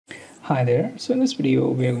Hi there. So in this video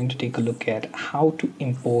we are going to take a look at how to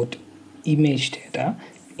import image data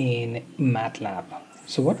in MATLAB.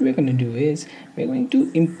 So what we're going to do is we're going to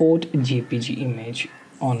import a JPG image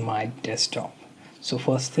on my desktop. So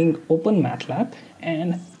first thing, open MATLAB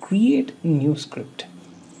and create new script.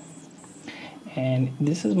 And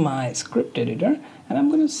this is my script editor, and I'm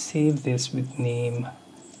going to save this with name,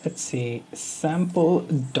 let's say sample.m.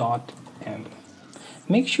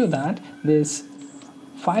 Make sure that this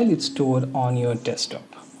file is stored on your desktop.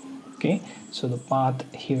 Okay, so the path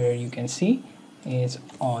here you can see is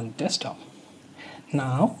on desktop.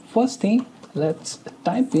 Now first thing, let's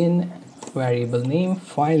type in variable name,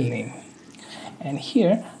 file name, and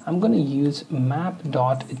here I'm going to use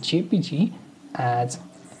map.jpg as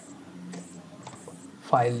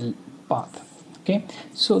file path. Okay,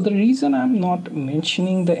 so the reason I'm not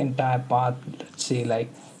mentioning the entire path, let's say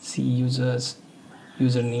like C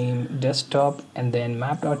username, desktop, and then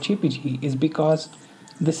map.jpg, is because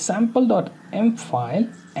the sample.m file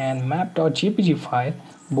and map.jpg file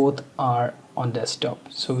both are on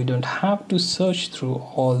desktop, so we don't have to search through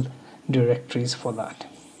all directories for that.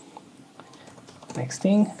 Next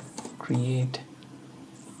thing, create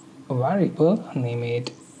a variable, name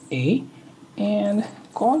it a, and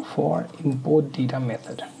call for import data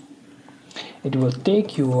method. It will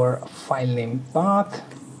take your file name path,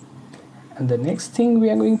 and the next thing we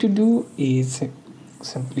are going to do is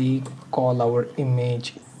simply call our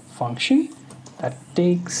image function that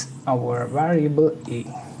takes our variable a.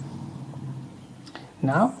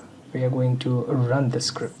 Now we are going to run the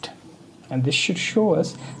script, and this should show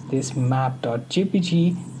us this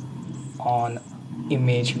map.jpg on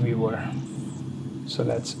image viewer. So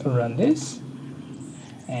let's run this,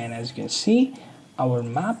 and as you can see, our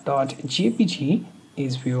map.jpg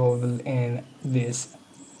is viewable in this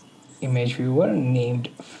image viewer named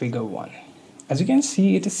figure 1. As you can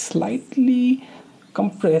see, it is slightly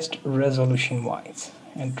compressed resolution wise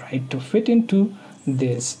and tried to fit into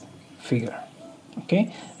this figure.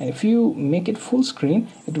 Okay, and if you make it full screen,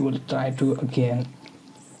 it will try to again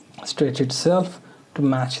stretch itself to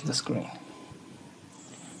match the screen.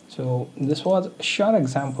 So this was a short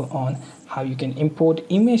example on how you can import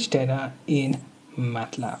image data in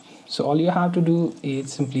MATLAB. So all you have to do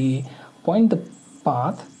is simply point the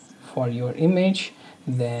path for your image,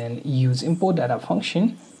 then use import data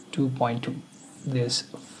function to point to this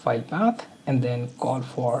file path, and then call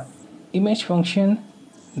for image function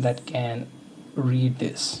that can read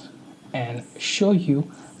this and show you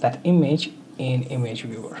that image in image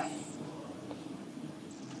viewer.